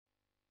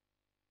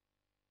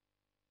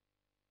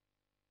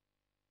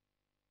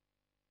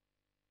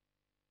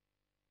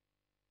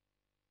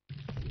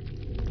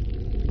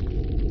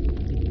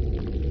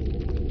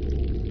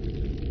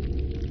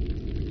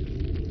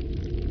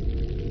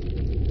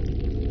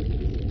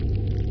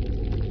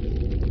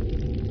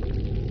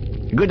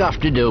Good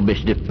afternoon,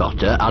 Mr.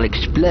 Potter. I'll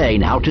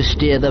explain how to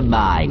steer the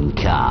mine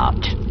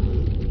cart.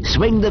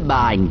 Swing the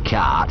mine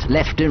cart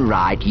left and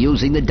right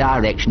using the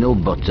directional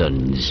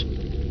buttons.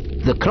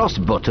 The cross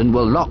button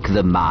will lock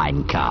the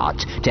mine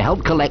cart to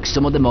help collect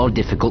some of the more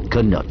difficult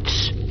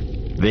knuts.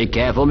 Be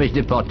careful,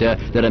 Mr. Potter.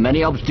 There are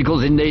many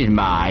obstacles in these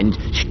mines.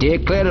 Steer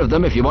clear of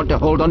them if you want to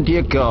hold on to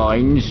your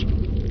coins.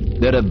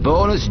 There are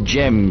bonus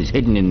gems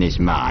hidden in this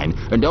mine,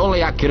 and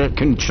only accurate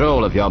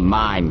control of your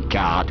mine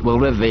cart will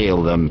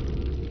reveal them.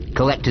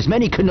 Collect as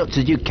many knuts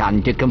as you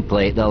can to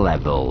complete the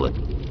level.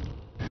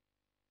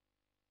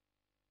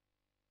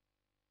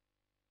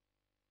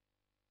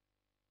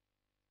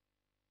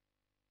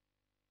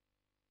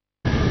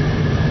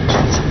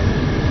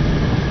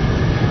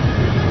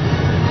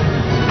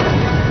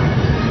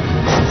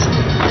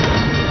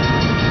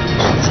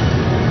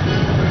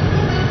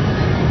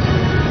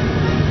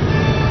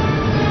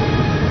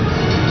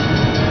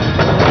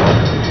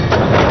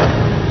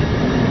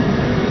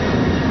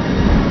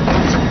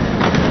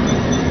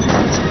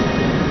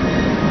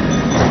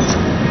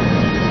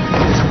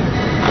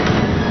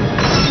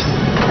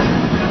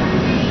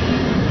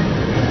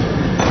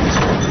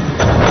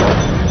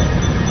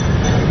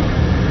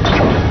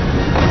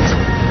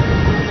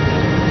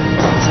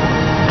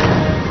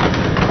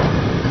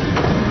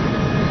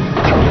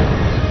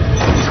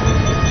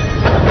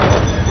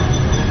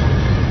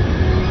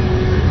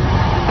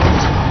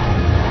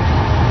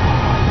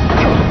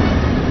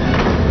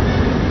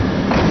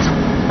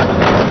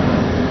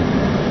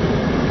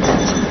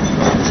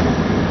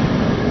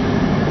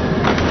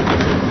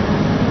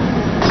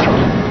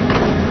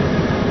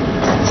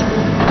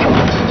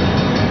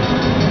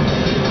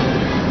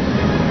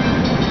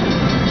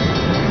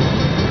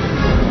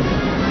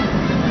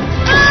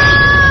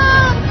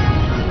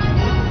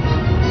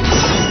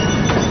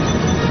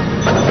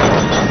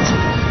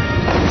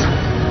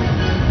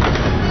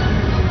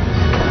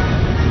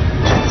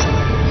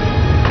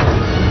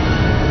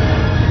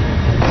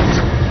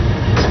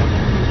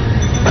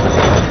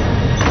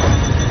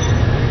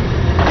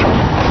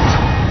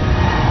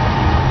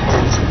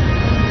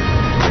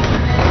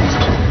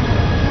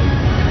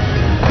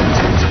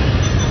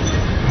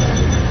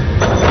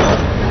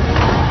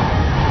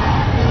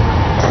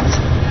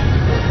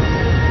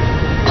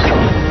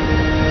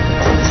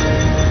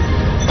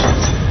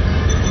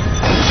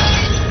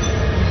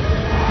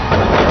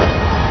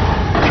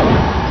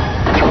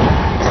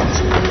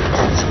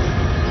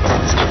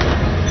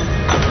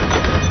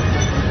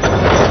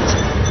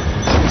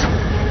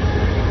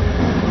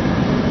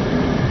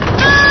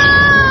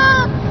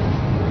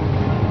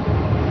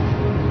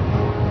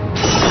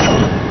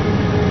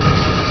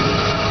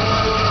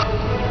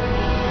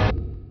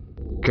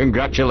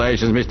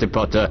 Congratulations, Mr.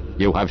 Potter.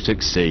 You have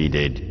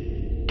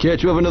succeeded. Care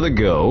to have another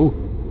go?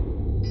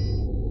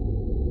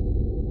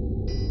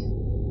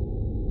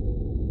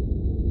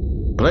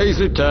 Please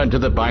return to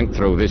the bank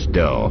through this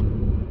door.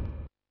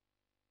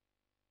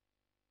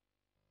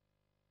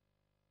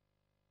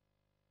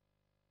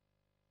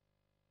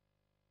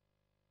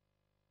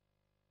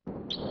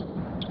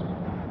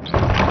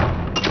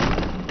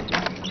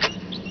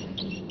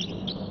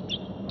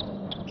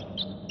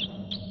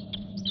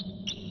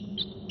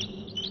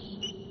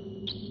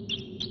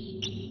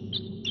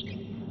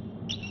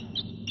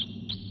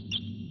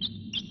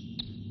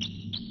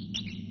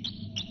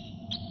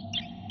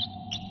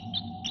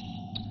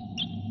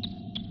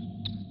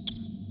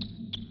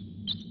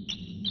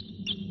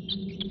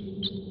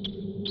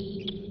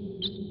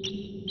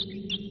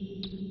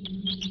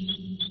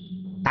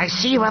 I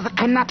see you have a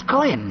knut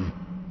coin.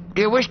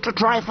 Do you wish to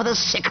try for the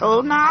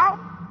sickle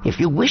now? If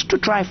you wish to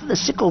try for the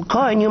sickle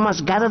coin, you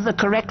must gather the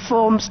correct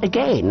forms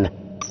again.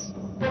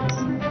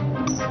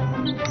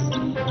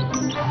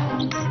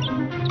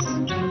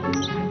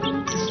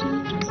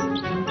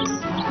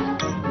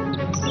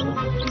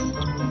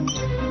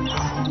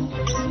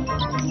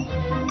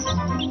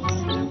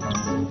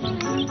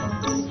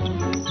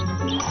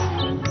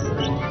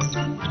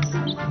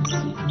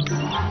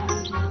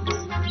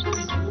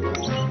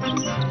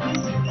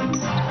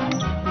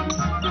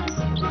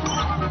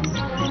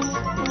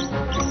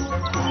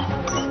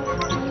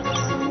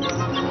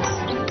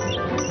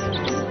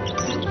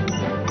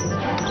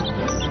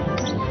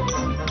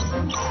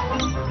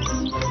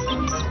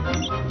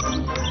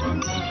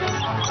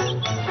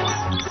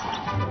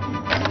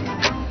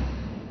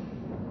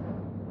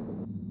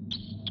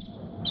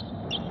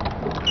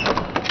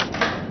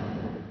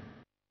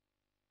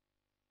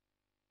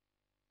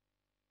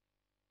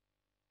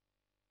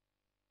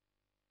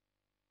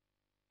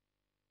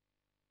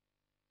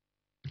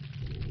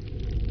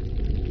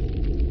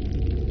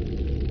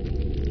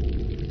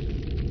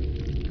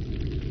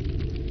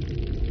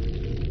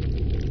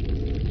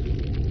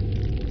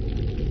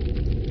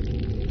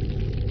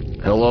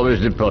 Hello,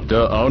 Mr.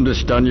 Potter. I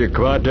understand you're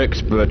quite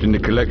expert in the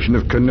collection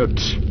of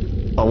knuts.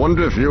 I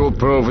wonder if you'll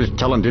prove as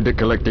talented at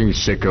collecting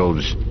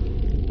sickles.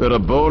 There are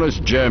bonus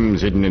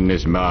gems hidden in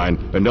this mine,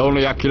 and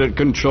only accurate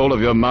control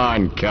of your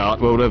mine cart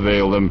will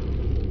reveal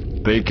them.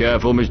 Be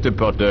careful, Mr.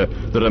 Potter.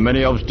 There are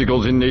many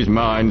obstacles in these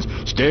mines.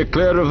 Stay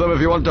clear of them if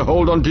you want to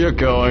hold on to your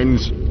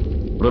coins.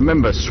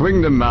 Remember,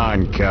 swing the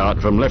mine cart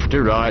from left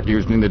to right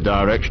using the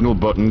directional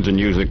buttons and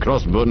use the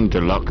cross button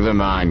to lock the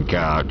mine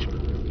cart.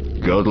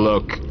 Good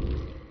luck.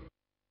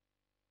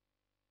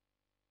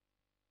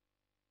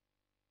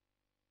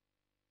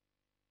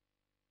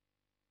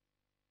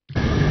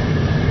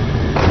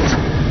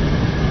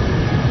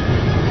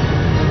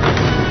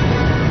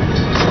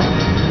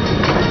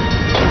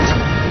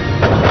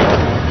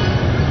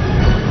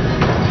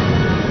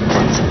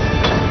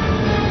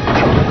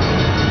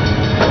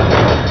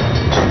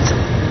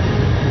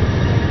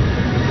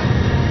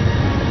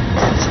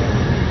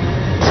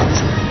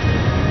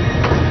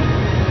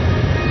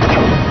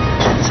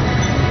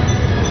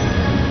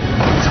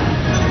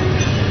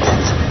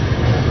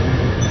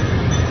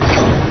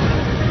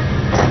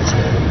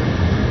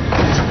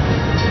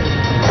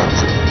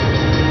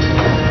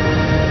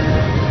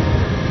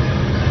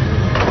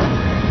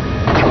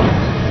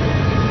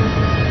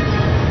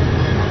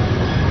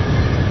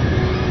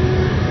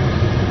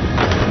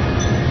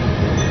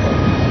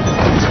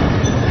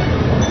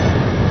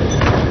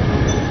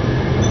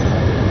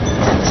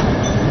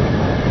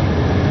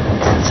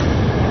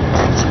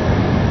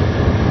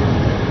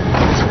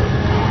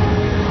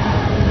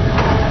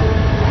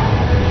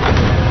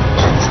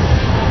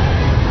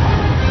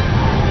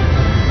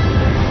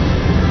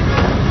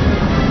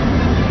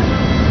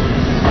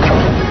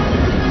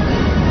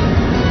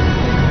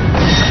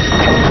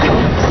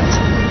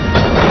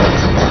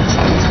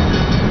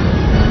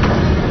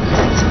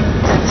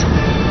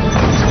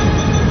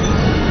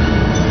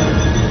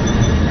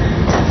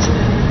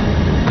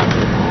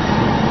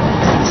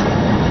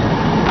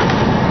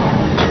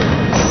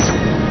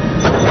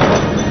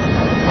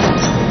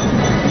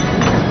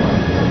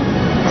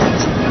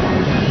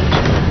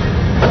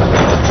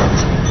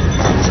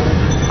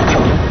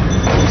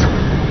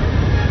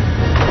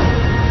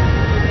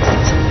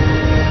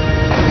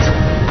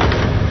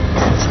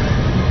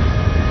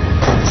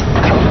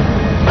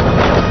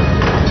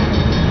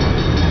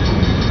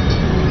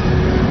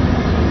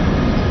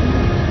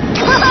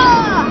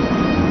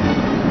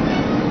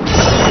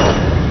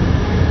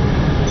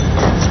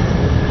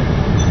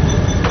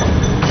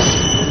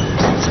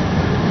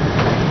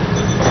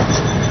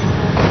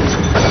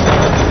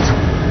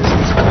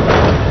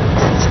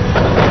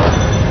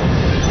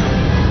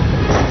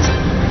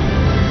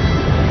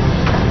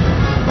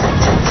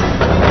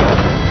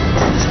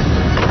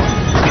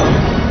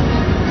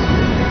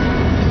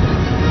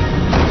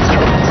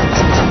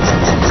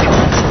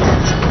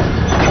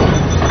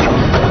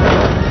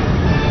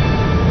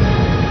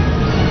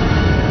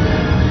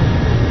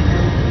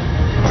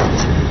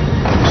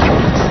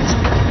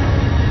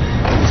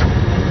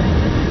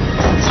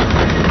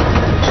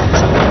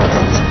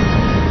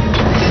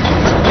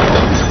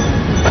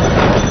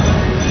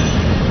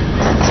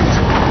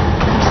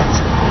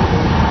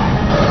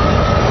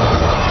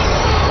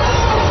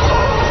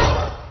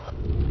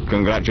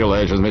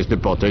 Congratulations,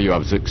 Mr. Potter, you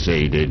have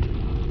succeeded.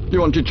 You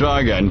want to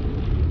try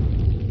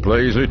again?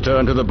 Please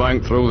return to the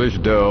bank through this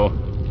door.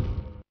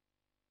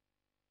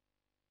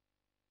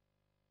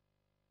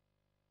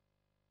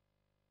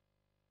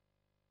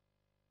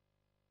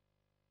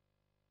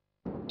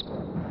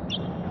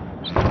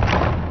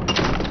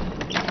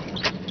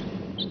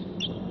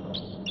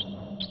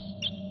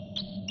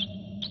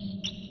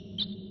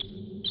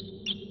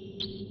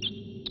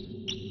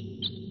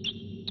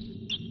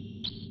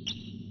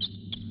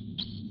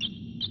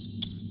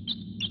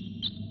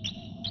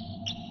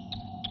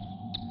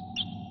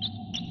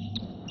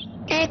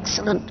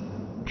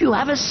 Excellent. You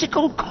have a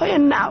sickle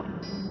coin now.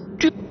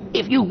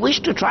 If you wish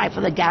to try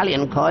for the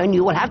galleon coin,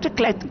 you will have to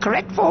collect the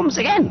correct forms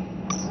again.